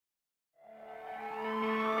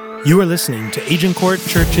You are listening to Agincourt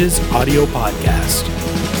Church's audio podcast.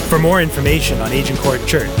 For more information on Agincourt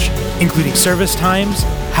Church, including service times,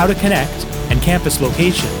 how to connect, and campus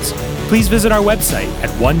locations, please visit our website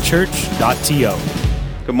at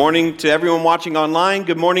onechurch.to. Good morning to everyone watching online.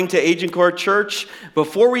 Good morning to Agincourt Church.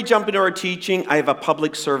 Before we jump into our teaching, I have a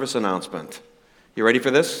public service announcement. You ready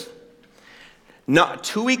for this? Now,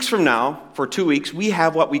 2 weeks from now, for 2 weeks, we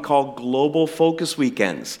have what we call Global Focus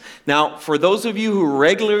Weekends. Now, for those of you who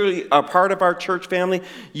regularly are part of our church family,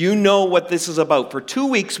 you know what this is about. For 2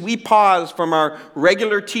 weeks, we pause from our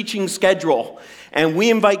regular teaching schedule, and we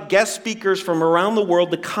invite guest speakers from around the world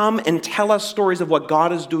to come and tell us stories of what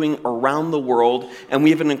God is doing around the world. And we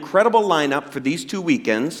have an incredible lineup for these 2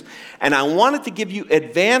 weekends. And I wanted to give you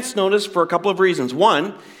advance notice for a couple of reasons.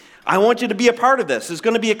 One, I want you to be a part of this. It's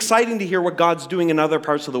going to be exciting to hear what God's doing in other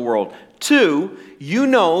parts of the world. Two, you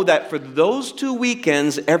know that for those 2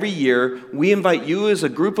 weekends every year, we invite you as a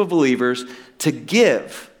group of believers to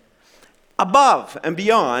give above and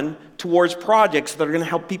beyond towards projects that are going to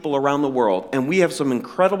help people around the world. And we have some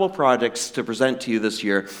incredible projects to present to you this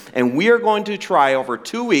year. And we are going to try over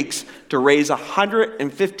 2 weeks to raise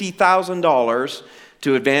 $150,000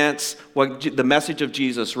 to advance the message of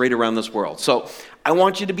Jesus right around this world. So I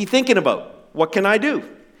want you to be thinking about, what can I do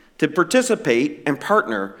to participate and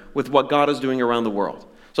partner with what God is doing around the world?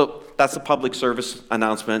 So that's the public service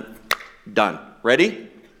announcement. Done. Ready?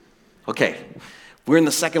 Okay. We're in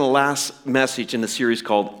the second to last message in the series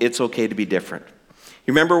called It's Okay to Be Different.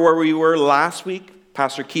 You remember where we were last week?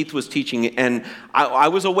 Pastor Keith was teaching, and I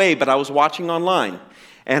was away, but I was watching online.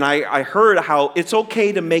 And I heard how it's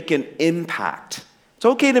okay to make an impact. It's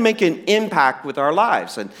okay to make an impact with our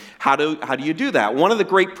lives. And how do you do that? One of the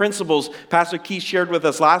great principles Pastor Keith shared with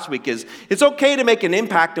us last week is it's okay to make an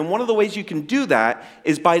impact, and one of the ways you can do that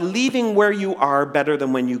is by leaving where you are better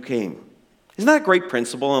than when you came. Isn't that a great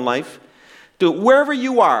principle in life? Do it wherever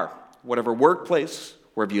you are, whatever workplace,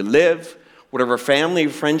 wherever you live, whatever family or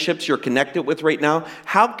friendships you're connected with right now,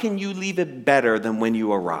 how can you leave it better than when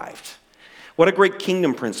you arrived? What a great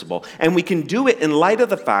kingdom principle. And we can do it in light of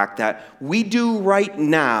the fact that we do right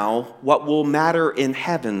now what will matter in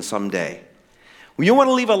heaven someday. When you want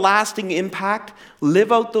to leave a lasting impact,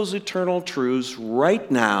 live out those eternal truths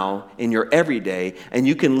right now in your everyday, and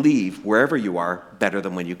you can leave wherever you are better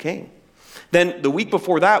than when you came. Then the week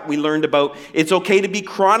before that, we learned about it's okay to be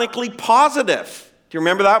chronically positive. Do you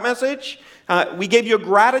remember that message? We gave you a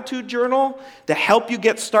gratitude journal to help you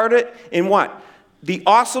get started in what? The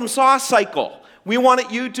awesome sauce cycle. We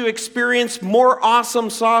wanted you to experience more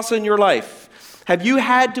awesome sauce in your life. Have you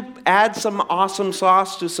had to add some awesome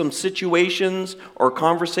sauce to some situations or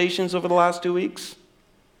conversations over the last 2 weeks?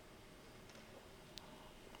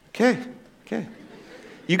 Okay.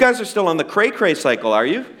 You guys are still on the cray-cray cycle, are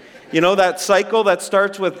you? You know that cycle that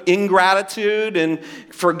starts with ingratitude and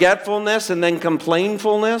forgetfulness and then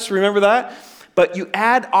complainfulness? Remember that? But you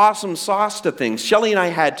add awesome sauce to things. Shelley and I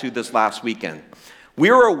had to this last weekend. We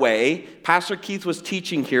were away. Pastor Keith was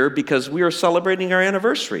teaching here because we were celebrating our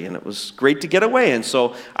anniversary, and it was great to get away. And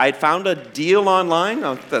so I had found a deal online.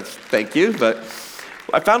 Thank you. But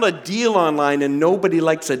I found a deal online, and nobody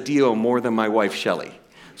likes a deal more than my wife, Shelley.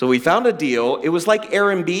 So we found a deal. It was like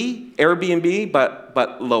Airbnb,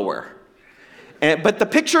 but lower. But the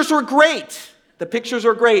pictures were great.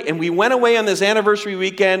 And we went away on this anniversary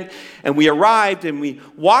weekend, and we arrived, and we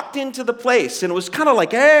walked into the place, and it was kind of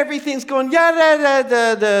like everything's going, da.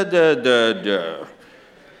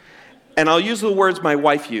 And I'll use the words my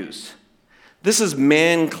wife used. This is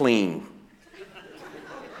man clean.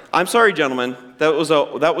 I'm sorry, gentlemen. That was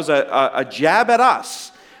a jab at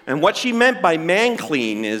us. And what she meant by man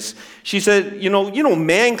clean is, she said, you know,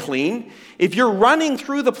 man clean. If you're running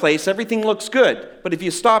through the place, everything looks good. But if you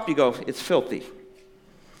stop, you go, it's filthy.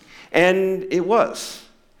 And it was.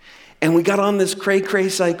 And we got on this cray-cray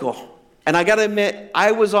cycle. And I got to admit,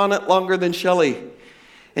 I was on it longer than Shelley.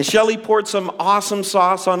 And Shelley poured some awesome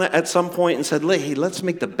sauce on it at some point and said, hey, let's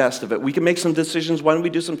make the best of it. We can make some decisions. Why don't we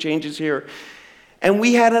do some changes here? And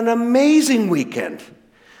we had an amazing weekend.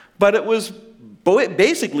 But it was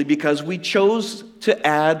basically because we chose to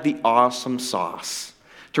add the awesome sauce.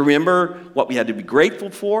 To remember what we had to be grateful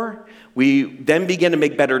for. We then began to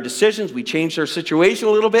make better decisions. We changed our situation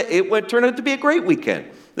a little bit. It turned out to be a great weekend.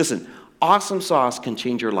 Listen, awesome sauce can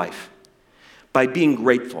change your life. By being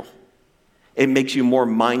grateful, it makes you more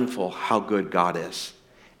mindful how good God is.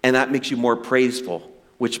 And that makes you more praiseful,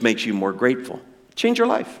 which makes you more grateful. Change your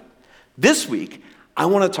life. This week, I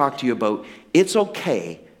want to talk to you about it's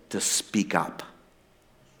okay to speak up.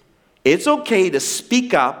 It's okay to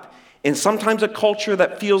speak up in sometimes a culture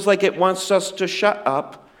that feels like it wants us to shut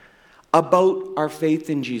up. about our faith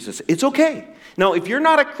in Jesus. It's okay. Now, if you're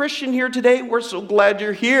not a Christian here today, we're so glad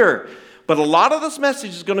you're here. But a lot of this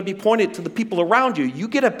message is going to be pointed to the people around you. You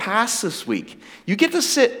get a pass this week. You get to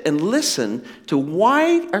sit and listen to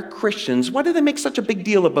why are Christians, why do they make such a big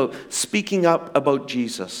deal about speaking up about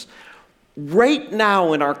Jesus? Right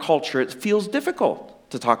now in our culture, it feels difficult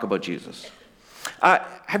to talk about Jesus.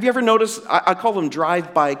 Have you ever noticed, I call them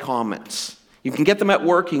drive-by comments. You can get them at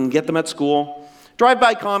work, you can get them at school.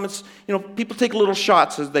 Drive-by comments, people take little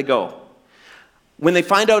shots as they go. When they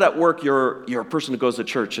find out at work you're a person who goes to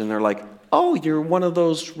church and they're like, oh, you're one of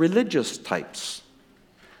those religious types.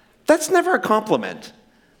 That's never a compliment.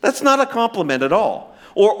 That's not a compliment at all.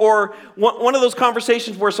 Or one of those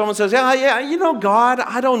conversations where someone says, yeah, God,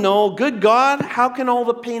 I don't know. Good God, how can all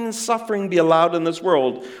the pain and suffering be allowed in this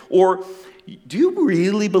world? Or, do you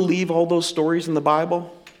really believe all those stories in the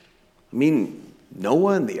Bible? I mean,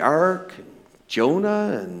 Noah and the ark, and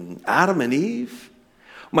Jonah and Adam and Eve.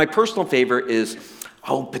 My personal favorite is,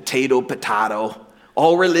 potato.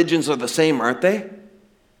 All religions are the same, aren't they?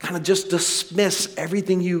 Kind of just dismiss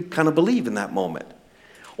everything you kind of believe in that moment.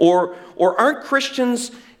 Or aren't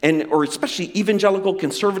Christians, or especially evangelical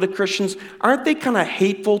conservative Christians, aren't they kind of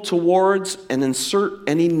hateful towards and insert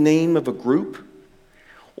any name of a group?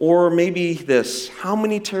 Or maybe this, how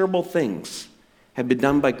many terrible things have been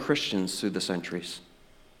done by Christians through the centuries?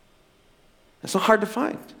 It's not hard to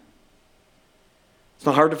find. It's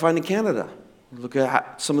not hard to find in Canada. Look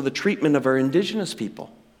at some of the treatment of our Indigenous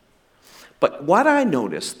people. But what I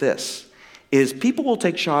noticed is people will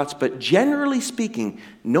take shots, but generally speaking,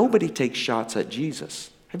 nobody takes shots at Jesus.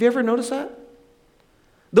 Have you ever noticed that?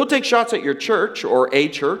 They'll take shots at your church or a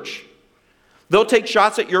church. They'll take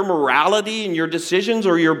shots at your morality and your decisions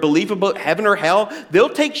or your belief about heaven or hell. They'll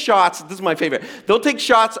take shots, this is my favorite, they'll take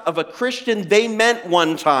shots of a Christian they met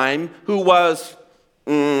one time who was,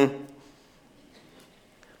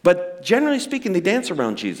 But generally speaking, they dance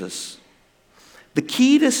around Jesus. The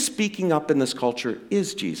key to speaking up in this culture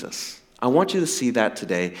is Jesus. I want you to see that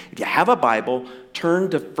today. If you have a Bible, turn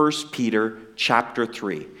to 1 Peter chapter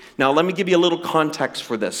 3. Now, let me give you a little context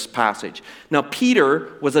for this passage. Now,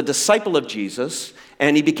 Peter was a disciple of Jesus,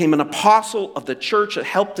 and he became an apostle of the church that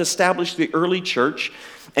helped establish the early church.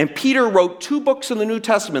 And Peter wrote 2 books in the New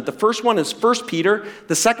Testament. The first one is 1 Peter.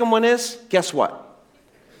 The second one is, guess what?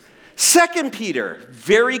 2 Peter.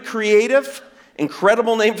 Very creative,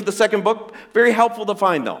 incredible name for the second book. Very helpful to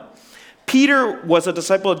find, though. Peter was a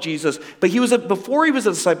disciple of Jesus, but before he was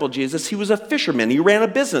a disciple of Jesus, he was a fisherman. He ran a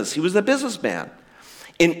business. He was a businessman.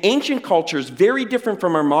 In ancient cultures, very different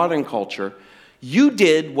from our modern culture, you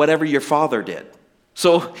did whatever your father did.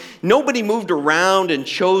 So nobody moved around and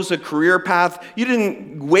chose a career path. You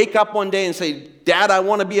didn't wake up one day and say, Dad, I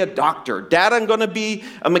want to be a doctor. Dad, I'm going to be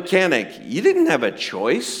a mechanic. You didn't have a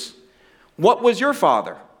choice. What was your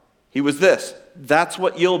father? He was this. That's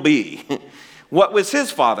what you'll be. What was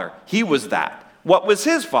his father? He was that. What was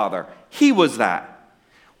his father? He was that.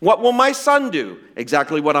 What will my son do?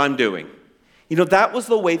 Exactly what I'm doing. That was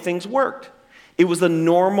the way things worked. It was the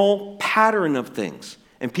normal pattern of things.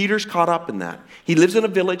 And Peter's caught up in that. He lives in a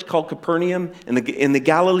village called Capernaum in the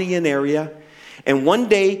Galilean area. And one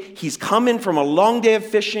day, he's come in from a long day of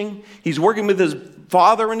fishing. He's working with his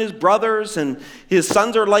father and his brothers, and his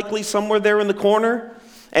sons are likely somewhere there in the corner.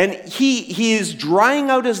 And he is drying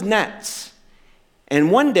out his nets. And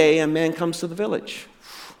one day, a man comes to the village.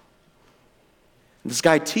 This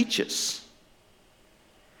guy teaches.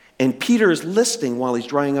 And Peter is listening while he's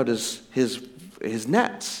drying out his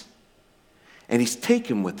nets. And he's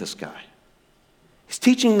taken with this guy. He's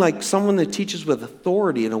teaching like someone that teaches with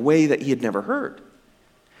authority in a way that he had never heard.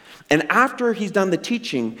 And after he's done the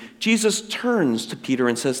teaching, Jesus turns to Peter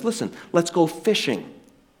and says, listen, let's go fishing.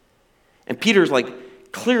 And Peter's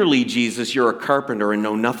like, clearly, Jesus, you're a carpenter and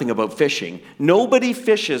know nothing about fishing. Nobody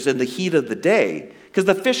fishes in the heat of the day because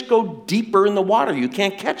the fish go deeper in the water. You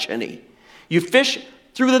can't catch any. You fish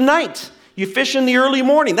through the night. You fish in the early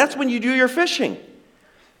morning. That's when you do your fishing.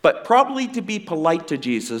 But probably to be polite to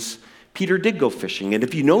Jesus, Peter did go fishing. And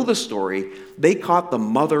if you know the story, they caught the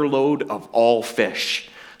mother lode of all fish.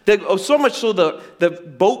 So much so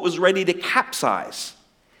the boat was ready to capsize.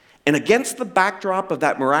 And against the backdrop of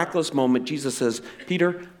that miraculous moment, Jesus says,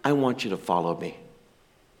 Peter, I want you to follow me.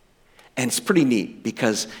 And it's pretty neat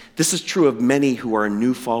because this is true of many who are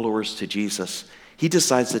new followers to Jesus. He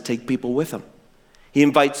decides to take people with him. He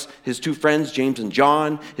invites his 2 friends, James and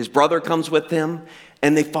John. His brother comes with him,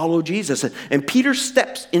 and they follow Jesus. And Peter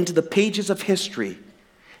steps into the pages of history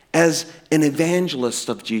as an evangelist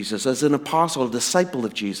of Jesus, as an apostle, a disciple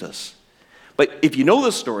of Jesus. But if you know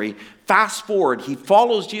the story, fast forward, he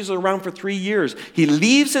follows Jesus around for 3 years. He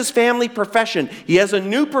leaves his family profession. He has a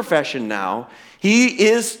new profession now. He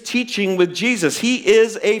is teaching with Jesus. He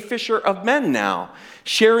is a fisher of men now,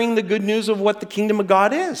 sharing the good news of what the kingdom of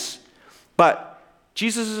God is. But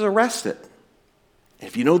Jesus is arrested.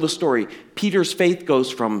 If you know the story, Peter's faith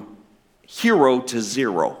goes from hero to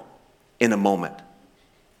zero in a moment.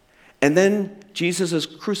 And then Jesus is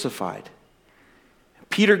crucified.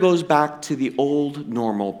 Peter goes back to the old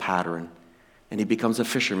normal pattern, and he becomes a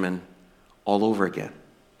fisherman all over again.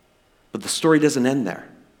 But the story doesn't end there,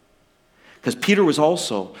 because Peter was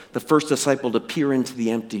also the first disciple to peer into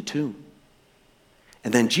the empty tomb.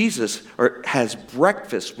 And then Jesus has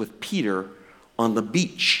breakfast with Peter on the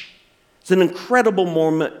beach. It's an incredible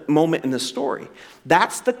moment in the story.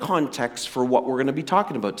 That's the context for what we're going to be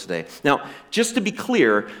talking about today. Now, just to be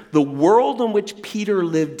clear, the world in which Peter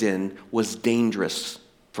lived in was dangerous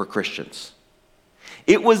for Christians.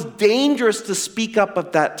 It was dangerous to speak up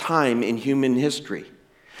at that time in human history.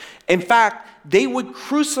 In fact, they would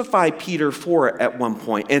crucify Peter for it at one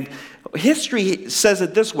point. And history says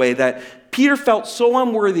it this way, that Peter felt so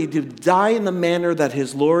unworthy to die in the manner that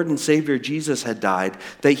his Lord and Savior Jesus had died,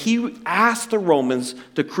 that he asked the Romans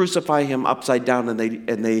to crucify him upside down, and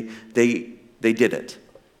they did it.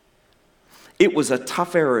 It was a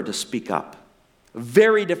tough era to speak up. A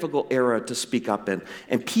very difficult era to speak up in.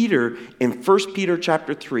 And Peter, in 1 Peter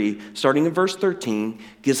chapter 3, starting in verse 13,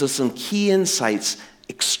 gives us some key insights,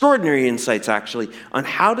 extraordinary insights actually, on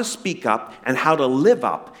how to speak up and how to live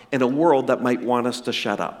up in a world that might want us to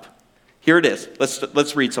shut up. Here it is.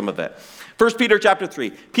 Let's read some of it. 1 Peter chapter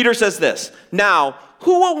 3. Peter says this, "Now,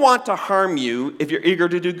 who will want to harm you if you're eager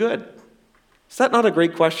to do good?" Is that not a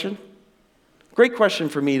great question? Great question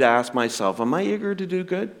for me to ask myself. Am I eager to do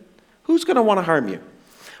good? Who's going to want to harm you?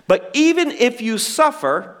 But even if you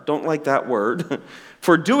suffer, don't like that word,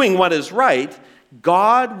 for doing what is right,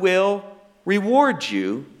 God will reward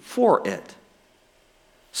you for it.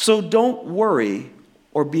 So don't worry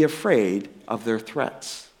or be afraid of their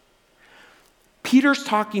threats. Peter's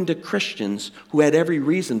talking to Christians who had every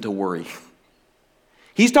reason to worry.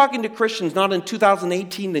 He's talking to Christians not in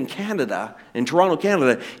 2018 in Canada, in Toronto,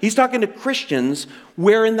 Canada. He's talking to Christians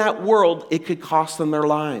where in that world it could cost them their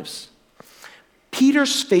lives.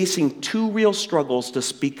 Peter's facing two real struggles to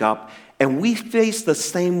speak up, and we face the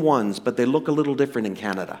same ones, but they look a little different in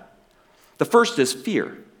Canada. The first is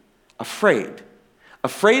fear, afraid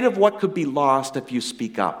of what could be lost if you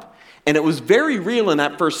speak up. And it was very real in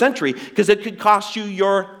that first century because it could cost you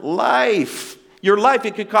your life. Your life,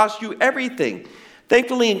 it could cost you everything.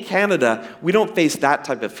 Thankfully, in Canada, we don't face that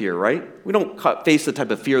type of fear, right? We don't face the type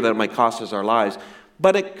of fear that it might cost us our lives,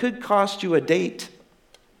 but it could cost you a date.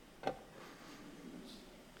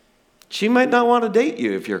 She might not want to date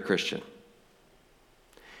you if you're a Christian.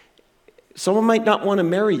 Someone might not want to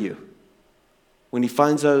marry you when he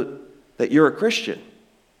finds out that you're a Christian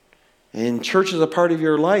and church is a part of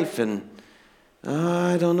your life, and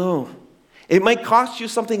I don't know. It might cost you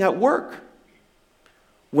something at work.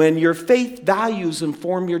 When your faith values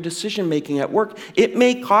inform your decision-making at work, it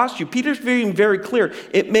may cost you. Peter's being very clear.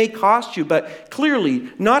 It may cost you, but clearly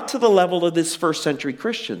not to the level of this first century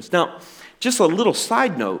Christians. Now, just a little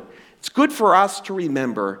side note. It's good for us to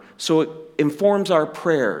remember so it informs our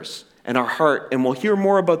prayers and our heart, and we'll hear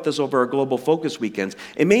more about this over our Global Focus weekends.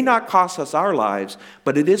 It may not cost us our lives,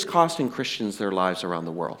 but it is costing Christians their lives around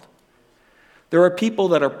the world. There are people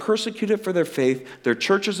that are persecuted for their faith, their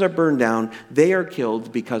churches are burned down, they are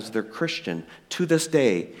killed because they're Christian to this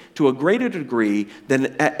day, to a greater degree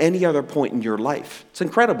than at any other point in your life. It's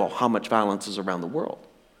incredible how much violence is around the world.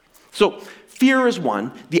 So fear is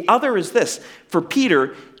one. The other is this. For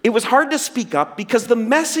Peter, it was hard to speak up because the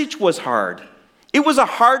message was hard. It was a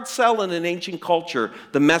hard sell in an ancient culture,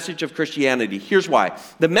 the message of Christianity. Here's why.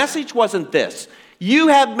 The message wasn't this. You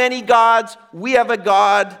have many gods, we have a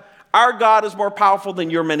God. Our God is more powerful than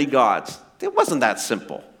your many gods. It wasn't that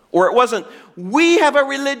simple. Or it wasn't, we have a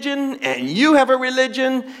religion and you have a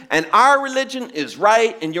religion and our religion is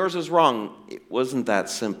right and yours is wrong. It wasn't that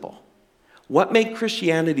simple. What made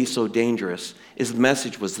Christianity so dangerous is the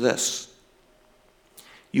message was this.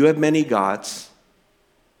 You have many gods.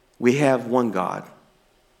 We have one God.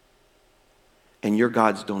 And your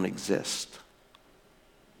gods don't exist.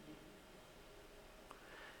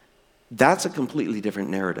 That's a completely different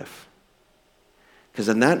narrative. Because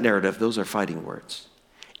in that narrative, those are fighting words.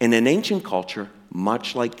 In an ancient culture,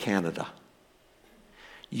 much like Canada,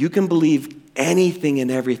 you can believe anything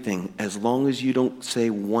and everything as long as you don't say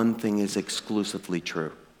one thing is exclusively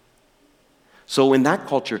true. So in that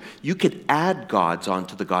culture, you could add gods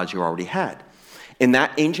onto the gods you already had. In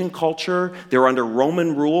that ancient culture, they were under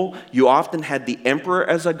Roman rule. You often had the emperor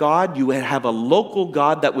as a god. You would have a local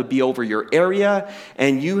god that would be over your area,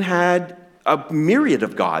 and you had a myriad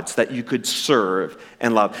of gods that you could serve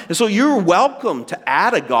and love. And so you're welcome to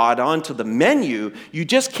add a god onto the menu. You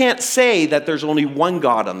just can't say that there's only one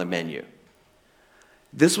god on the menu.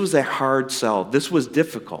 This was a hard sell. This was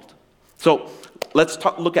difficult. So let's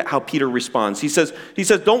look at how Peter responds. He says,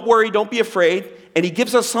 don't worry, don't be afraid. And he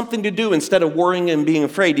gives us something to do instead of worrying and being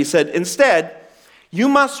afraid. He said, instead, you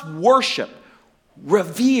must worship,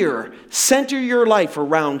 revere, center your life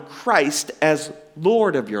around Christ as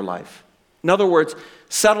Lord of your life. In other words,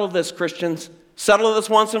 settle this, Christians. Settle this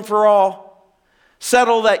once and for all.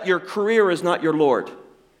 Settle that your career is not your Lord.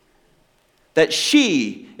 That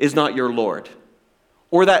she is not your Lord.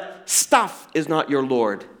 Or that stuff is not your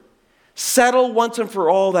Lord. Settle once and for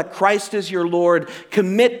all that Christ is your Lord.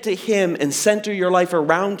 Commit to him and center your life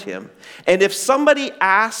around him. And if somebody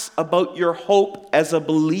asks about your hope as a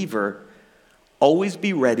believer, always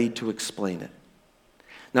be ready to explain it.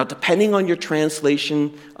 Now, depending on your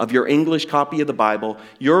translation of your English copy of the Bible,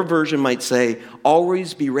 your version might say,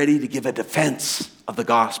 always be ready to give a defense of the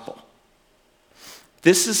gospel.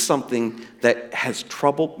 This is something that has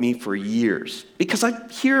troubled me for years because I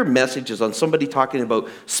hear messages on somebody talking about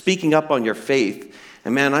speaking up on your faith.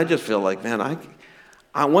 And man, I just feel like, man,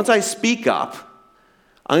 once I speak up,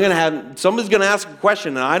 somebody's going to ask a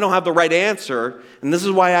question and I don't have the right answer. And this is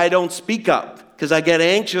why I don't speak up, because I get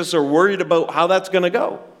anxious or worried about how that's going to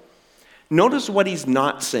go. Notice what he's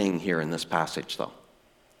not saying here in this passage, though.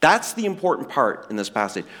 That's the important part in this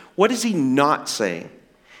passage. What is he not saying?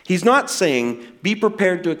 He's not saying, be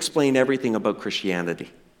prepared to explain everything about Christianity.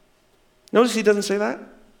 Notice he doesn't say that.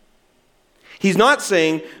 He's not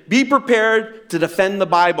saying, be prepared to defend the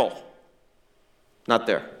Bible. Not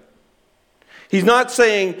there. He's not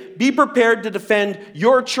saying, be prepared to defend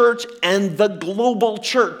your church and the global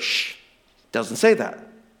church. Doesn't say that.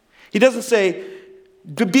 He doesn't say,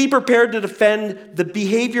 to be prepared to defend the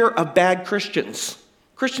behavior of bad Christians.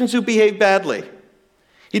 Christians who behave badly.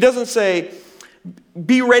 He doesn't say,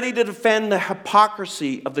 be ready to defend the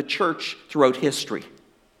hypocrisy of the church throughout history.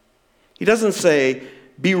 He doesn't say,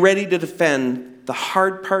 be ready to defend the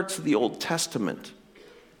hard parts of the Old Testament.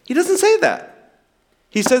 He doesn't say that.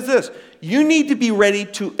 He says this, you need to be ready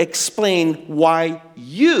to explain why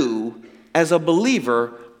you, as a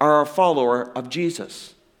believer, are a follower of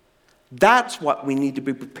Jesus. That's what we need to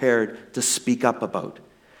be prepared to speak up about.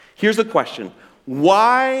 Here's the question.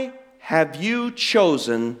 Why have you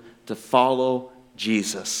chosen to follow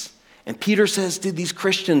Jesus? And Peter says to these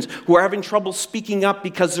Christians who are having trouble speaking up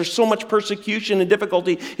because there's so much persecution and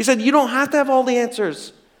difficulty, he said, you don't have to have all the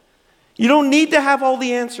answers. You don't need to have all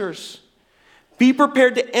the answers. Be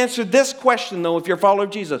prepared to answer this question, though, if you're a follower of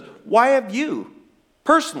Jesus. Why have you,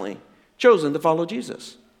 personally, chosen to follow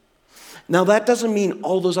Jesus? Now, that doesn't mean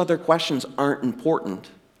all those other questions aren't important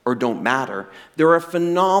or don't matter. There are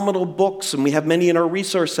phenomenal books, and we have many in our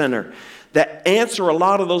resource center, that answer a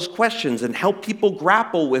lot of those questions and help people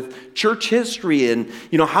grapple with church history and,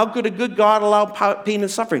 how could a good God allow pain and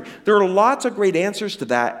suffering? There are lots of great answers to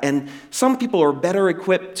that, and some people are better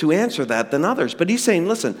equipped to answer that than others. But he's saying,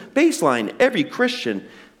 listen, baseline, every Christian,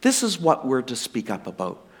 this is what we're to speak up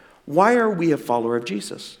about. Why are we a follower of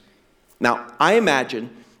Jesus? Now, I imagine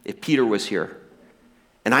if Peter was here,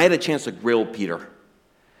 and I had a chance to grill Peter,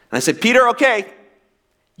 and I said, Peter, okay,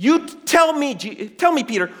 you tell me,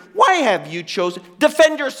 Peter, why have you chosen,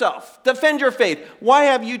 defend yourself, defend your faith. Why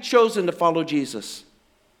have you chosen to follow Jesus?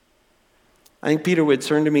 I think Peter would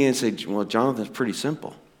turn to me and say, well, Jonathan, it's pretty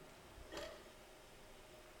simple.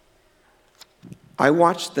 I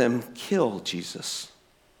watched them kill Jesus.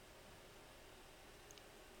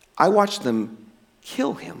 I watched them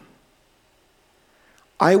kill him.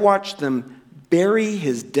 I watched them bury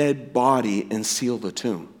his dead body and seal the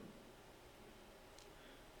tomb.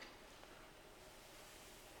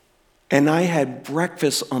 And I had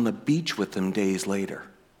breakfast on the beach with them days later.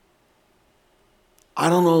 I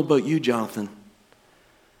don't know about you, Jonathan,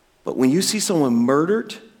 but when you see someone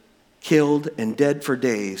murdered, killed, and dead for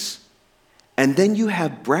days, and then you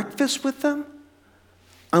have breakfast with them,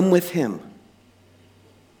 I'm with him.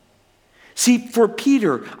 See, for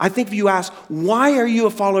Peter, I think if you ask, why are you a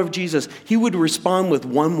follower of Jesus? He would respond with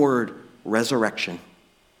one word, resurrection.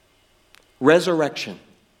 Resurrection.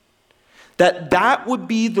 That would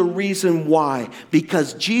be the reason why,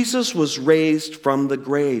 because Jesus was raised from the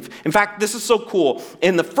grave. In fact, this is so cool.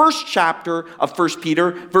 In the first chapter of 1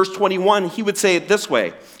 Peter, verse 21, he would say it this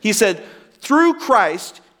way. He said, through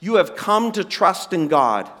Christ, you have come to trust in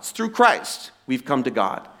God. It's through Christ we've come to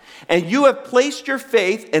God. And you have placed your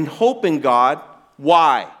faith and hope in God.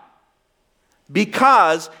 Why?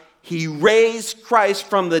 Because he raised Christ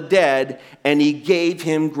from the dead and he gave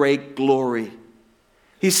him great glory.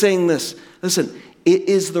 He's saying this, listen, it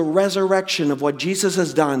is the resurrection of what Jesus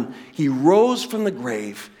has done. He rose from the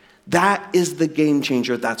grave. That is the game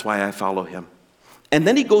changer. That's why I follow him. And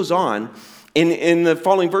then he goes on in the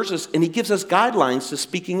following verses and he gives us guidelines to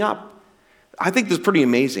speaking up. I think this is pretty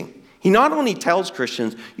amazing. He not only tells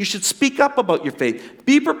Christians, you should speak up about your faith.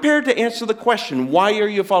 Be prepared to answer the question, why are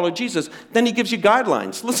you following Jesus? Then he gives you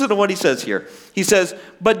guidelines. Listen to what he says here. He says,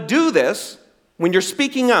 but do this, when you're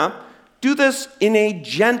speaking up, do this in a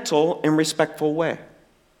gentle and respectful way.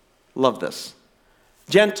 Love this.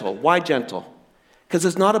 Gentle. Why gentle? Because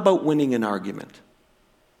it's not about winning an argument.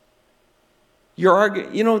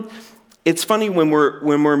 It's funny when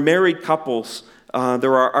we're married couples,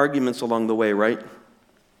 there are arguments along the way, right?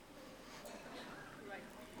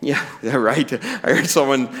 Yeah, right. I heard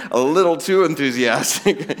someone a little too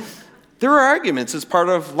enthusiastic. There are arguments. It's part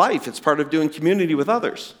of life. It's part of doing community with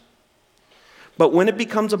others. But when it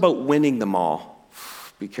becomes about winning them all,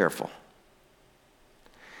 be careful.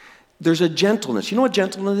 There's a gentleness. You know what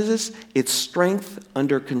gentleness is? It's strength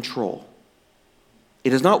under control.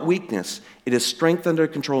 It is not weakness. It is strength under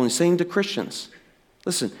control. And he's saying to Christians,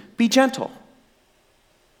 listen, be gentle.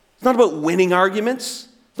 It's not about winning arguments.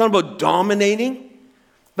 It's not about dominating.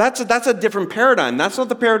 That's a different paradigm. That's not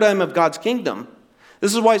the paradigm of God's kingdom.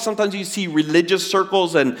 This is why sometimes you see religious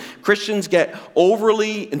circles and Christians get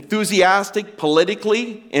overly enthusiastic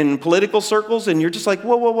politically in political circles, and you're just like,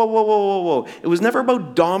 whoa. It was never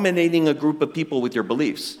about dominating a group of people with your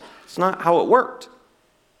beliefs. It's not how it worked.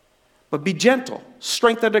 But be gentle,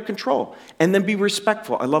 strength under control, and then be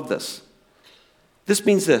respectful. I love this. This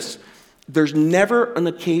means this. There's never an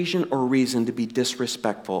occasion or reason to be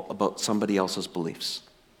disrespectful about somebody else's beliefs.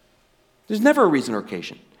 There's never a reason or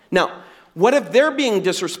occasion. Now, what if they're being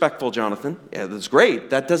disrespectful, Jonathan? Yeah, that's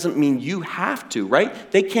great. That doesn't mean you have to,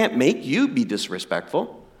 right? They can't make you be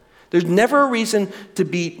disrespectful. There's never a reason to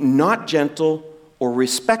be not gentle or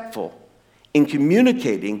respectful in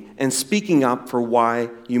communicating and speaking up for why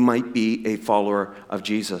you might be a follower of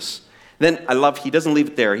Jesus. Then I love, he doesn't leave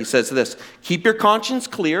it there. He says this, keep your conscience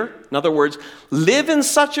clear. In other words, live in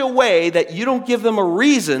such a way that you don't give them a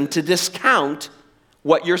reason to discount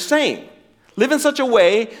what you're saying. Live in such a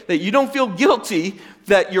way that you don't feel guilty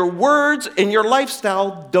that your words and your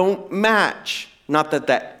lifestyle don't match. Not that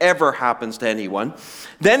that ever happens to anyone.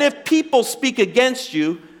 Then if people speak against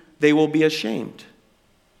you, they will be ashamed.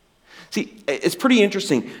 See, it's pretty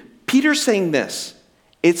interesting. Peter's saying this.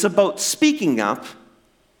 It's about speaking up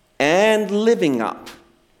and living up.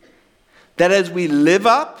 That as we live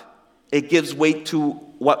up, it gives weight to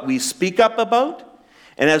what we speak up about.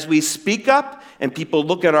 And as we speak up and people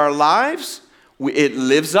look at our lives, it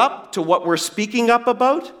lives up to what we're speaking up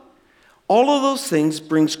about. All of those things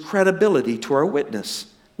brings credibility to our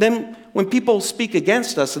witness. Then when people speak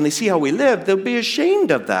against us and they see how we live, they'll be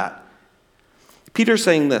ashamed of that. Peter's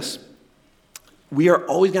saying this. We are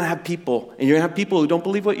always going to have people, and you're going to have people who don't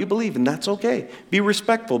believe what you believe, and that's okay. Be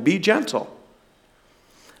respectful, be gentle.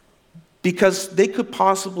 Because they could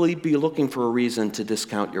possibly be looking for a reason to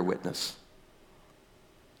discount your witness.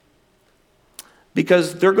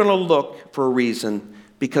 Because they're going to look for a reason,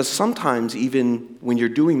 because sometimes even when you're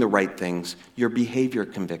doing the right things, your behavior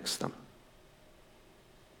convicts them.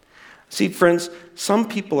 See, friends, some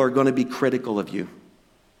people are going to be critical of you.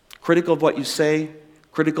 Critical of what you say,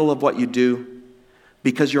 critical of what you do.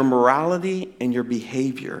 Because your morality and your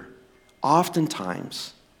behavior,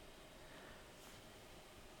 oftentimes,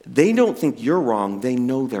 they don't think you're wrong, they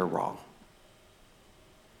know they're wrong.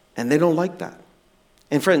 And they don't like that.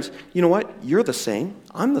 And friends, you know what? You're the same,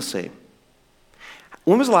 I'm the same.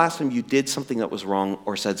 When was the last time you did something that was wrong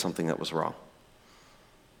or said something that was wrong?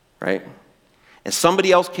 Right? And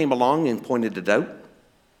somebody else came along and pointed it out?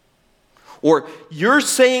 Or you're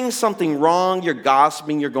saying something wrong, you're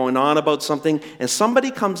gossiping, you're going on about something, and somebody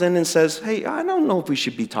comes in and says, hey, I don't know if we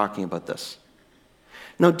should be talking about this.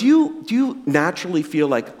 Now, do you naturally feel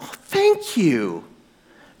like, oh, thank you.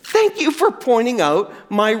 Thank you for pointing out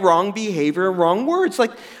my wrong behavior and wrong words.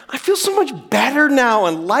 Like, I feel so much better now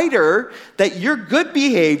and lighter that your good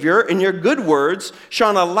behavior and your good words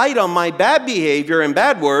shone a light on my bad behavior and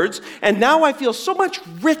bad words, and now I feel so much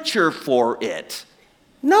richer for it.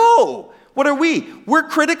 No. What are we? We're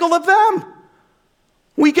critical of them.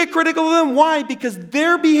 We get critical of them. Why? Because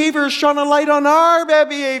their behavior has shone a light on our bad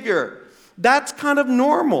behavior. That's kind of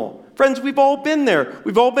normal. Friends, we've all been there.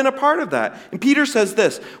 We've all been a part of that. And Peter says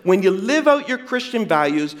this, when you live out your Christian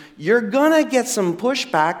values, you're going to get some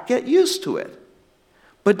pushback. Get used to it.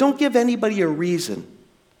 But don't give anybody a reason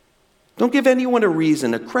Don't give anyone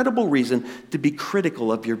a credible reason, to be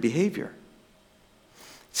critical of your behavior.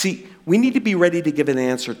 See, we need to be ready to give an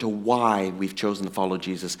answer to why we've chosen to follow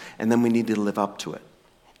Jesus, and then we need to live up to it.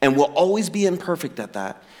 And we'll always be imperfect at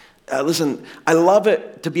that. Listen, I love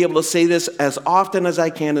it to be able to say this as often as I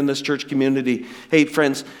can in this church community. Hey,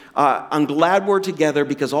 friends, I'm glad we're together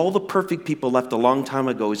because all the perfect people left a long time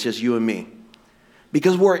ago. It's just you and me.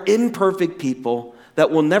 Because we're imperfect people that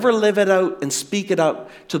will never live it out and speak it up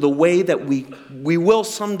to the way that we will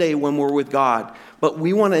someday when we're with God. But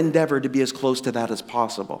we want to endeavor to be as close to that as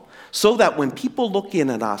possible. So that when people look in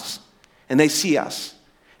at us and they see us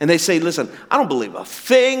and they say, listen, I don't believe a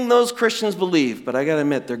thing those Christians believe, but I got to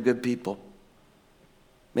admit, they're good people.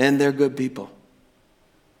 Man, they're good people.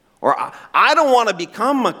 Or I don't want to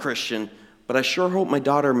become a Christian, but I sure hope my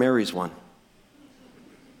daughter marries one.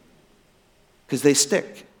 Because they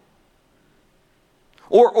stick.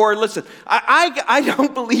 Or listen, I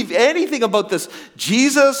don't believe anything about this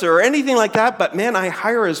Jesus or anything like that, but man, I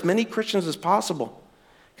hire as many Christians as possible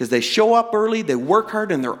because they show up early, they work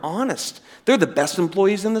hard, and they're honest. They're the best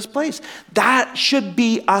employees in this place. That should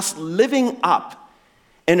be us living up,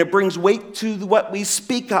 and it brings weight to what we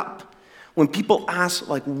speak up. When people ask,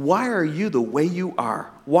 like, why are you the way you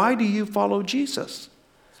are? Why do you follow Jesus?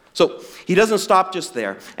 So he doesn't stop just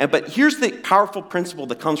there. But here's the powerful principle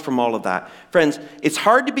that comes from all of that. Friends, it's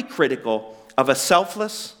hard to be critical of a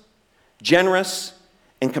selfless, generous,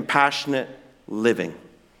 and compassionate living.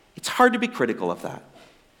 It's hard to be critical of that.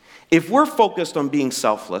 If we're focused on being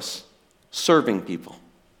selfless, serving people,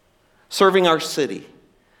 serving our city,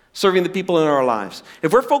 serving the people in our lives,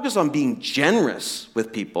 if we're focused on being generous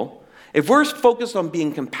with people, if we're focused on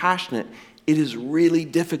being compassionate, it is really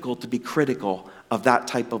difficult to be critical of that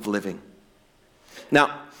type of living.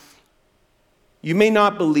 Now, you may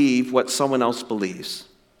not believe what someone else believes,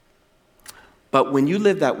 but when you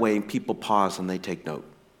live that way, people pause and they take note.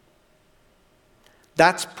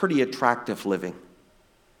 That's pretty attractive living.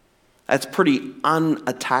 That's pretty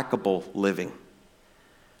unattackable living.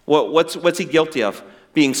 Well, what's he guilty of?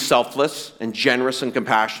 Being selfless and generous and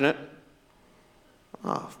compassionate?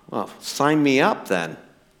 Oh, well, sign me up then.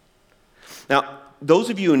 Now, those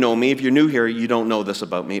of you who know me, if you're new here, you don't know this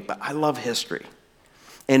about me, but I love history.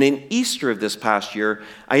 And in Easter of this past year,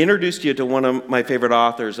 I introduced you to one of my favorite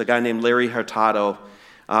authors, a guy named Larry Hurtado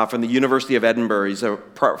from the University of Edinburgh. He's a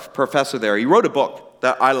professor there. He wrote a book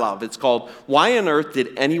that I love. It's called Why on Earth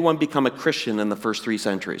Did Anyone Become a Christian in the First 3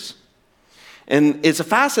 Centuries? And it's a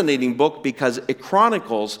fascinating book because it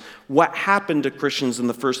chronicles what happened to Christians in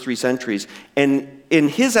the first 3 centuries. And in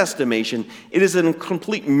his estimation, it is a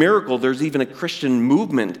complete miracle there's even a Christian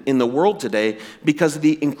movement in the world today because of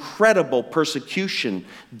the incredible persecution,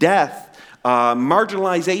 death,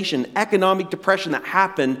 marginalization, economic depression that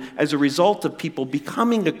happened as a result of people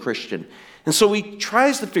becoming a Christian. And so he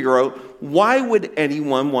tries to figure out, why would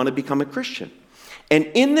anyone want to become a Christian? And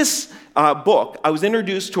in this book, I was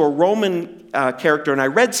introduced to a Roman character, and I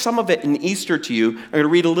read some of it in Easter to you. I'm going to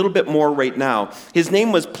read a little bit more right now. His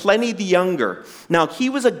name was Pliny the Younger. Now, he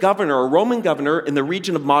was a Roman governor in the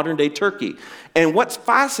region of modern-day Turkey. And what's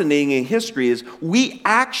fascinating in history is we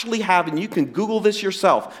actually have, and you can Google this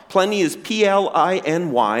yourself, Pliny is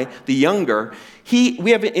P-L-I-N-Y, the Younger.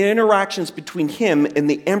 We have interactions between him and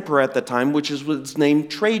the emperor at the time, which was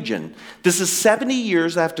named Trajan. This is 70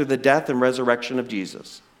 years after the death and resurrection of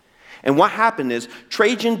Jesus. And what happened is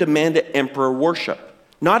Trajan demanded emperor worship.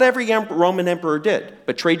 Not every Roman emperor did,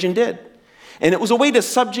 but Trajan did. And it was a way to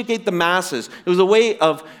subjugate the masses. It was a way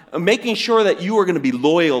of making sure that you were going to be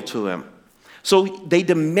loyal to him. So they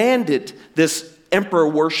demanded this emperor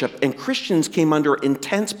worship, and Christians came under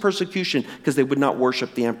intense persecution because they would not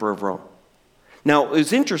worship the emperor of Rome. Now, it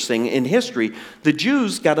was interesting, in history, the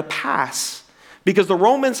Jews got a pass because the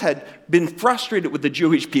Romans had been frustrated with the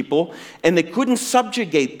Jewish people and they couldn't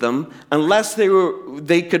subjugate them unless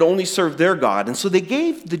they could only serve their God. And so they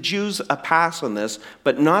gave the Jews a pass on this,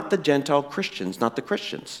 but not the Gentile Christians, not the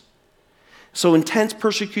Christians. So intense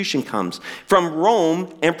persecution comes. From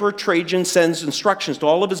Rome, Emperor Trajan sends instructions to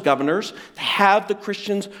all of his governors to have the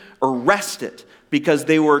Christians arrested because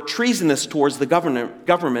they were treasonous towards the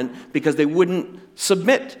government because they wouldn't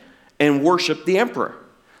submit and worship the emperor.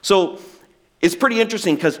 So it's pretty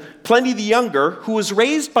interesting because Pliny the Younger, who was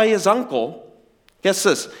raised by his uncle, guess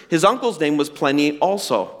this, his uncle's name was Pliny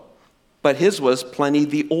also, but his was Pliny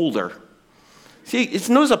the Older. See,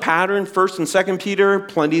 notice a pattern, 1st and 2nd Peter,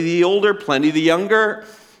 Pliny the Older, Pliny the Younger,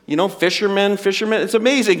 fishermen. It's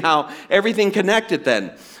amazing how everything connected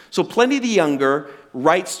then. So Pliny the Younger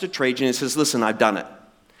writes to Trajan and says, listen, I've done it.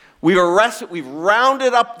 We've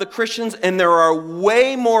rounded up the Christians, and there are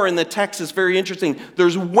way more in the text. It's very interesting.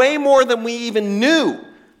 There's way more than we even knew.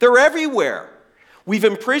 They're everywhere. We've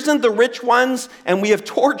imprisoned the rich ones, and we have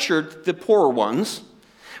tortured the poor ones.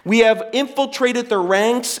 We have infiltrated their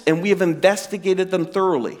ranks, and we have investigated them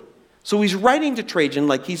thoroughly. So he's writing to Trajan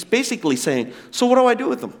like he's basically saying, so what do I do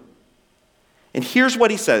with them? And here's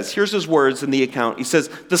what he says. Here's his words in the account. He says,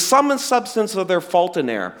 the sum and substance of their fault and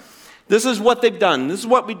error. This is what they've done. This is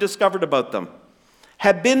what we discovered about them.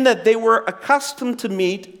 Had been that they were accustomed to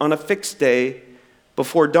meet on a fixed day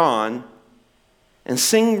before dawn and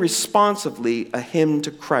sing responsively a hymn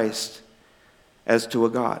to Christ as to a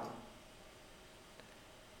God.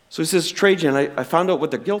 So he says, Trajan, I found out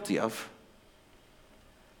what they're guilty of.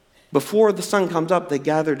 Before the sun comes up, they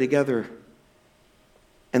gather together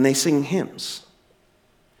and they sing hymns.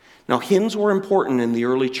 Now, hymns were important in the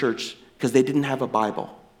early church because they didn't have a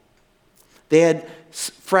Bible. They had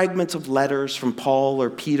fragments of letters from Paul or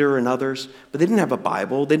Peter and others, but they didn't have a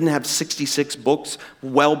Bible. They didn't have 66 books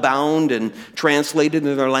well-bound and translated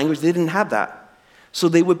into their language. They didn't have that. So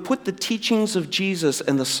they would put the teachings of Jesus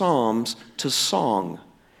and the Psalms to song,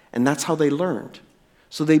 and that's how they learned.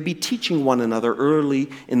 So they'd be teaching one another early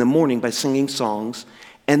in the morning by singing songs,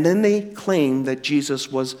 and then they claimed that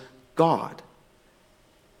Jesus was God.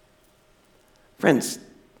 Friends,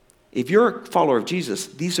 if you're a follower of Jesus,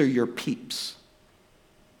 these are your peeps.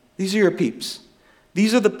 These are your peeps.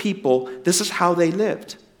 These are the people, this is how they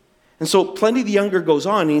lived. And so Pliny the Younger goes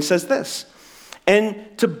on and he says this,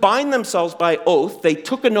 and to bind themselves by oath, they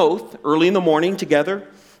took an oath early in the morning together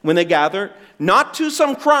when they gathered, not to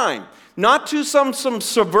some crime, not to some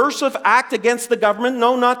subversive act against the government,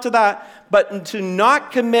 no, not to that, but to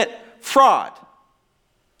not commit fraud,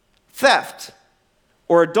 theft,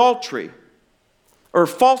 or adultery, or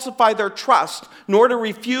falsify their trust, nor to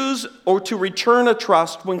refuse or to return a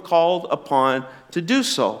trust when called upon to do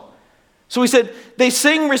so. So he said, they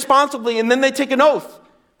sing responsibly and then they take an oath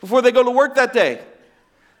before they go to work that day.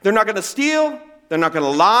 They're not going to steal, they're not going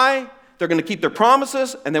to lie, they're going to keep their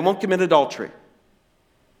promises, and they won't commit adultery.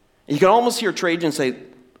 And you can almost hear Trajan say,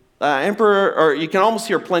 Emperor, or you can almost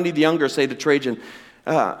hear Pliny the Younger say to Trajan,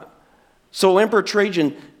 so Emperor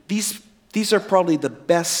Trajan, these are probably the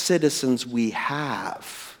best citizens we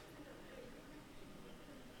have.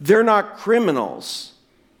 They're not criminals.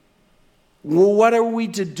 Well, what are we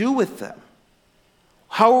to do with them?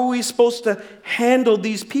 How are we supposed to handle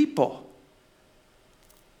these people?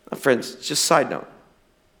 Now, friends, just side note.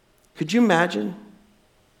 Could you imagine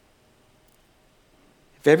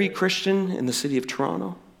if every Christian in the city of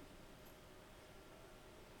Toronto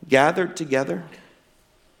gathered together,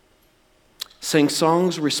 sang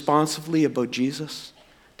songs responsively about Jesus,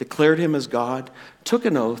 declared him as God, took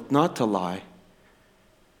an oath not to lie,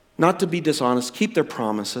 not to be dishonest, keep their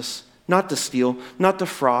promises, not to steal, not to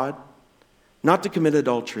fraud, not to commit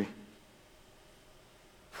adultery?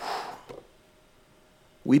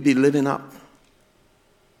 We'd be living up.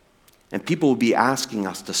 And people would be asking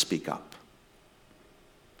us to speak up.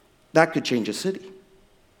 That could change a city.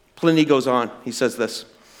 Pliny goes on. He says this.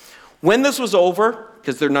 When this was over,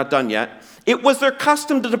 because they're not done yet, it was their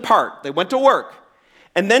custom to depart. They went to work.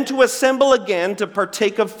 And then to assemble again to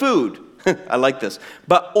partake of food. I like this.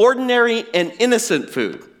 But ordinary and innocent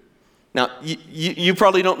food. Now, you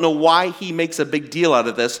probably don't know why he makes a big deal out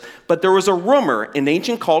of this, but there was a rumor in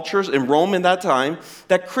ancient cultures in Rome in that time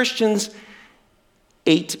that Christians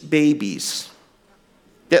ate babies.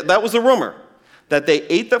 That was a rumor, that they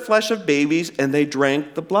ate the flesh of babies and they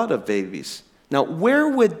drank the blood of babies. Now, where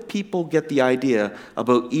would people get the idea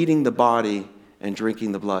about eating the body and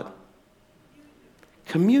drinking the blood?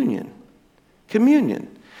 Communion.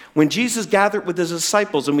 Communion. When Jesus gathered with his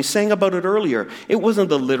disciples, and we sang about it earlier, it wasn't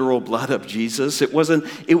the literal blood of Jesus. It was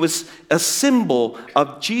a symbol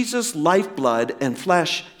of Jesus' lifeblood and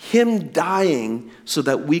flesh, him dying so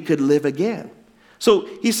that we could live again. So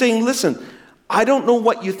he's saying, listen, I don't know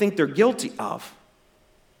what you think they're guilty of.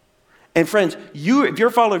 And friends, if you're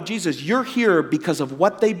a follower of Jesus, you're here because of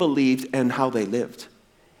what they believed and how they lived.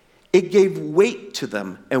 It gave weight to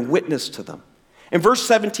them and witness to them. In verse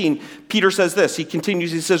 17, Peter says this. He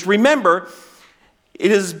continues, he says, remember,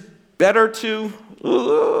 it is better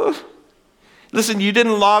to... Listen, you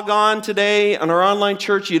didn't log on today on our online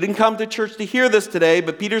church. You didn't come to church to hear this today,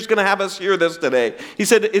 but Peter's going to have us hear this today. He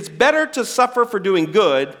said, it's better to suffer for doing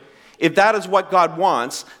good, if that is what God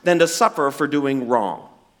wants, than to suffer for doing wrong.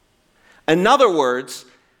 In other words,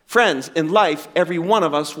 friends, in life, every one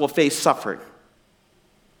of us will face suffering.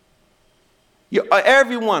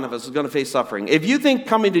 Every one of us is going to face suffering. If you think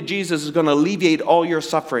coming to Jesus is going to alleviate all your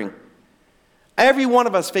suffering, every one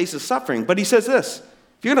of us faces suffering. But he says this,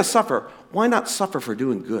 If you're going to suffer, why not suffer for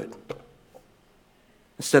doing good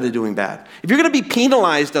instead of doing bad? If you're going to be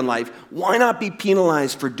penalized in life, why not be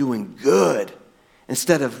penalized for doing good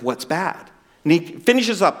instead of what's bad? And he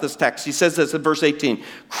finishes up this text. He says this in verse 18.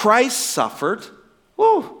 Christ suffered.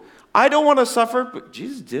 Oh, I don't want to suffer, but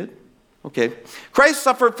Jesus did. Okay. Christ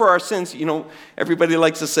suffered for our sins. Everybody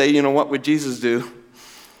likes to say, what would Jesus do?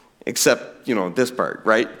 Except, this part,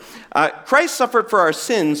 right? Christ suffered for our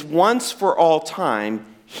sins once for all time.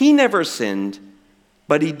 He never sinned,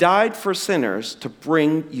 but he died for sinners to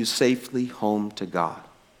bring you safely home to God.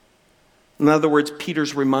 In other words,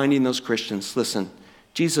 Peter's reminding those Christians, listen,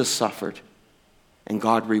 Jesus suffered, and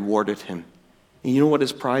God rewarded him. And you know what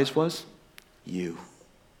his prize was? You.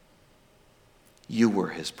 You were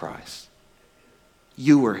his prize.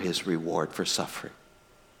 You were his reward for suffering.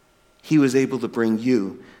 He was able to bring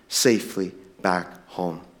you safely back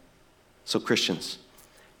home. So Christians,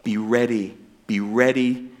 be ready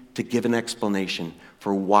to give an explanation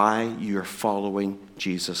for why you're following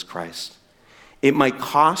Jesus Christ. It might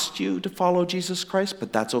cost you to follow Jesus Christ,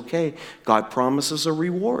 but that's okay. God promises a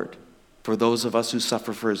reward for those of us who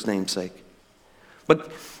suffer for his name's sake.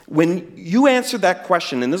 But when you answer that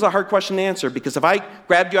question, and this is a hard question to answer, because if I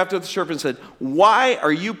grabbed you after the service and said, why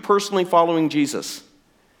are you personally following Jesus?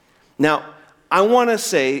 Now, I want to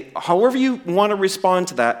say, however you want to respond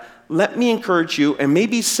to that, let me encourage you and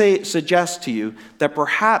maybe suggest to you that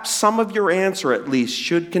perhaps some of your answer at least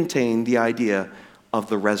should contain the idea of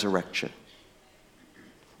the resurrection.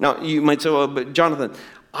 Now, you might say, well, but Jonathan,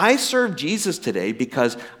 I served Jesus today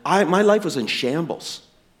because my life was in shambles.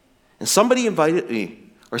 And somebody invited me,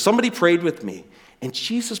 or somebody prayed with me, and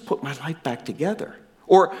Jesus put my life back together.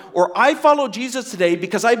 Or I followed Jesus today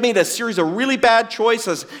because I made a series of really bad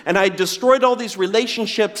choices and I destroyed all these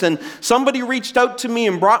relationships, and somebody reached out to me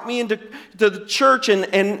and brought me into the church,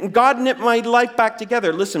 and God knit my life back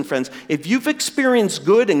together. Listen, friends, if you've experienced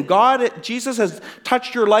good and Jesus has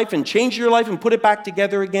touched your life and changed your life and put it back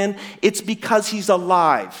together again, it's because he's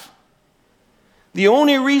alive. The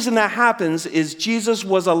only reason that happens is Jesus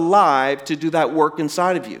was alive to do that work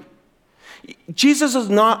inside of you. Jesus is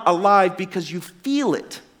not alive because you feel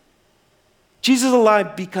it. Jesus is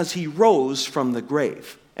alive because he rose from the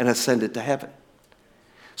grave and ascended to heaven.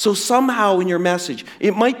 So somehow in your message,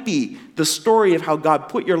 it might be the story of how God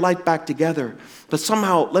put your life back together, but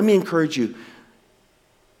somehow, let me encourage you,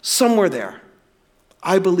 somewhere there,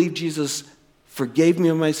 I believe Jesus forgave me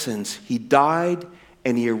of my sins. He died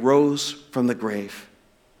and he arose from the grave.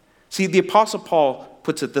 See, the Apostle Paul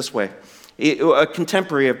puts it this way. A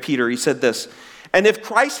contemporary of Peter, he said this, and if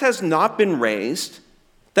Christ has not been raised,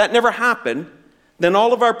 that never happened, then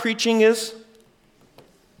all of our preaching is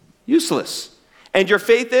useless. And your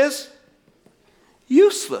faith is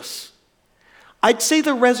useless. I'd say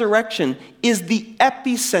the resurrection is the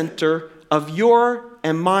epicenter of your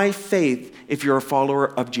and my faith if you're a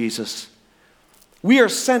follower of Jesus. We are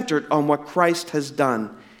centered on what Christ has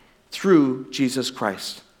done through Jesus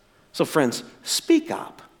Christ. So friends, speak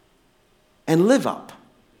up and live up.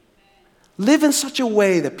 Live in such a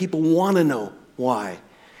way that people want to know why.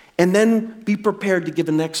 And then be prepared to give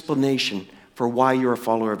an explanation for why you're a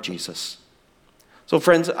follower of Jesus. So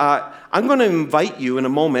friends, I'm going to invite you in a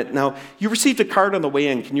moment. Now, you received a card on the way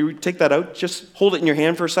in. Can you take that out? Just hold it in your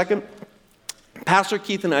hand for a second. Pastor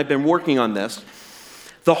Keith and I have been working on this.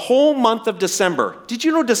 The whole month of December. Did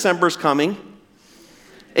you know December's coming?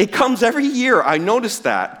 It comes every year. I noticed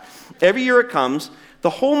that. Every year it comes. The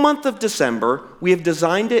whole month of December, we have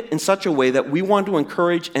designed it in such a way that we want to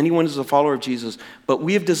encourage anyone who's a follower of Jesus, but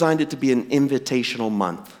we have designed it to be an invitational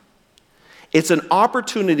month. It's an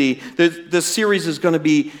opportunity. This series is going to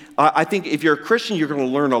be, I think if you're a Christian, you're going to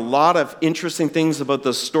learn a lot of interesting things about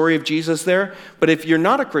the story of Jesus there. But if you're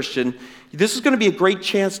not a Christian, this is going to be a great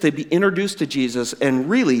chance to be introduced to Jesus and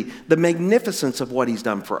really the magnificence of what he's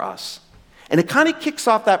done for us. And it kind of kicks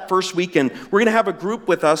off that first weekend. We're going to have a group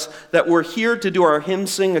with us that were here to do our hymn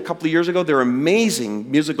sing a couple of years ago. They're an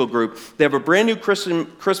amazing musical group. They have a brand new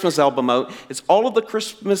Christmas album out. It's all of the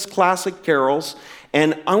Christmas classic carols.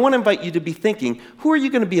 And I want to invite you to be thinking, who are you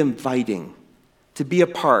going to be inviting to be a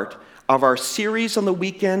part of our series on the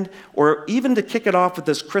weekend, or even to kick it off with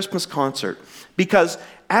this Christmas concert? Because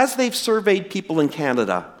as they've surveyed people in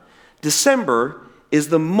Canada, December is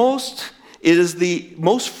the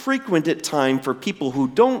most frequented time for people who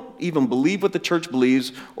don't even believe what the church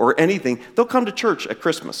believes or anything. They'll come to church at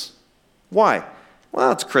Christmas. Why?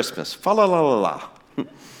 Well, it's Christmas. Fa la la la la.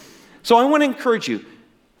 So I want to encourage you,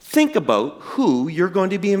 think about who you're going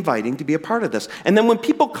to be inviting to be a part of this. And then when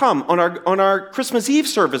people come on our Christmas Eve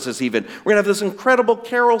services even, we're going to have this incredible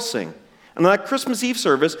carol sing. And And on that Christmas Eve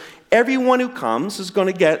service, everyone who comes is going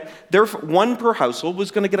to get, one per household was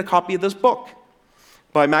going to get a copy of this book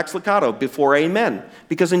by Max Lucado, Before Amen.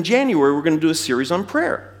 Because in January, we're going to do a series on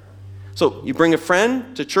prayer. So you bring a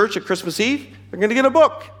friend to church at Christmas Eve, they're going to get a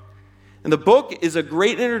book. And the book is a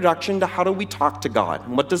great introduction to how do we talk to God,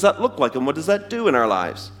 and what does that look like, and what does that do in our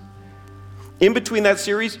lives. In between that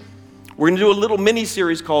series, we're going to do a little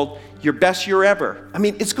mini-series called Your Best Year Ever. I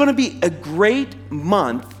mean, it's going to be a great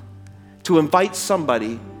month to invite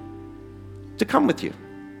somebody to come with you.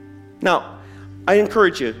 Now, I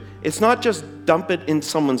encourage you, it's not just dump it in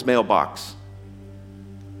someone's mailbox.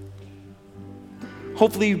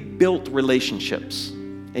 Hopefully you built relationships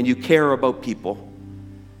and you care about people.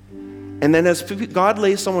 And then as God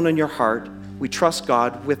lays someone on your heart, we trust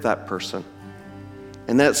God with that person.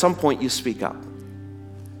 And then at some point you speak up,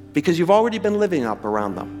 because you've already been living up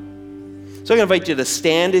around them. So I'm going to invite you to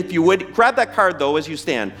stand, if you would. Grab that card, though, as you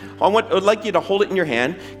stand. I'd like you to hold it in your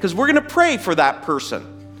hand, because we're going to pray for that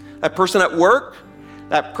person. That person at work,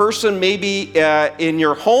 that person maybe in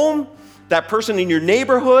your home, that person in your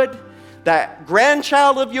neighborhood, that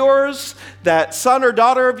grandchild of yours, that son or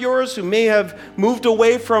daughter of yours who may have moved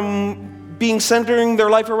away from centering their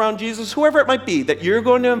life around Jesus, whoever it might be, that you're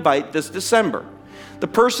going to invite this December. The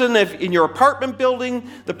person in your apartment building,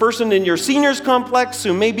 the person in your seniors complex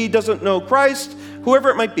who maybe doesn't know Christ, whoever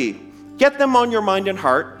it might be. Get them on your mind and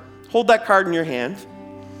heart. Hold that card in your hand.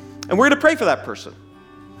 And we're going to pray for that person.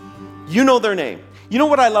 You know their name. You know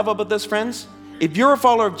what I love about this, friends? If you're a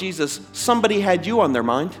follower of Jesus, somebody had you on their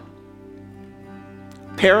mind.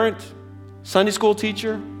 Parent, Sunday school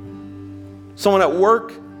teacher, someone at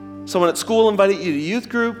work, someone at school invited you to youth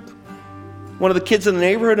group, one of the kids in the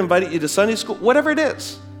neighborhood invited you to Sunday school, whatever it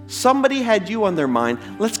is. Somebody had you on their mind.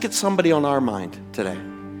 Let's get somebody on our mind today.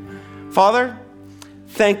 Father,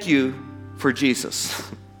 thank you for Jesus.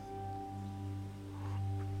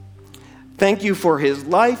 Thank you for his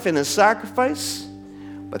life and his sacrifice,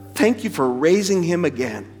 but thank you for raising him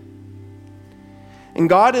again. And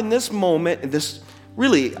God, in this moment,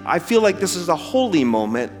 I feel like this is a holy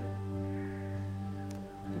moment.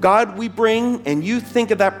 God, we bring, and you think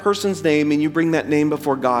of that person's name, and you bring that name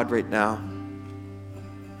before God right now.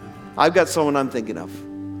 I've got someone I'm thinking of.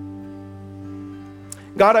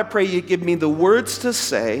 God, I pray you give me the words to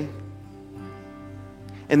say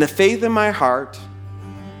and the faith in my heart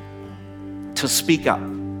to speak up.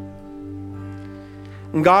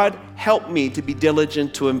 And God, help me to be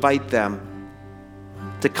diligent to invite them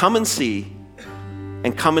to come and see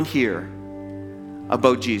and come and hear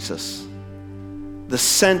about Jesus, the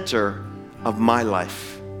center of my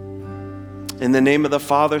life. In the name of the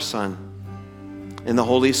Father, Son, and the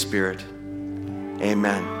Holy Spirit,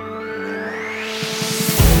 amen.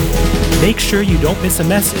 Make sure you don't miss a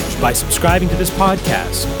message by subscribing to this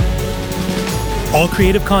podcast. All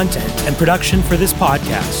creative content and production for this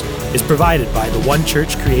podcast is provided by the One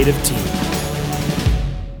Church creative team.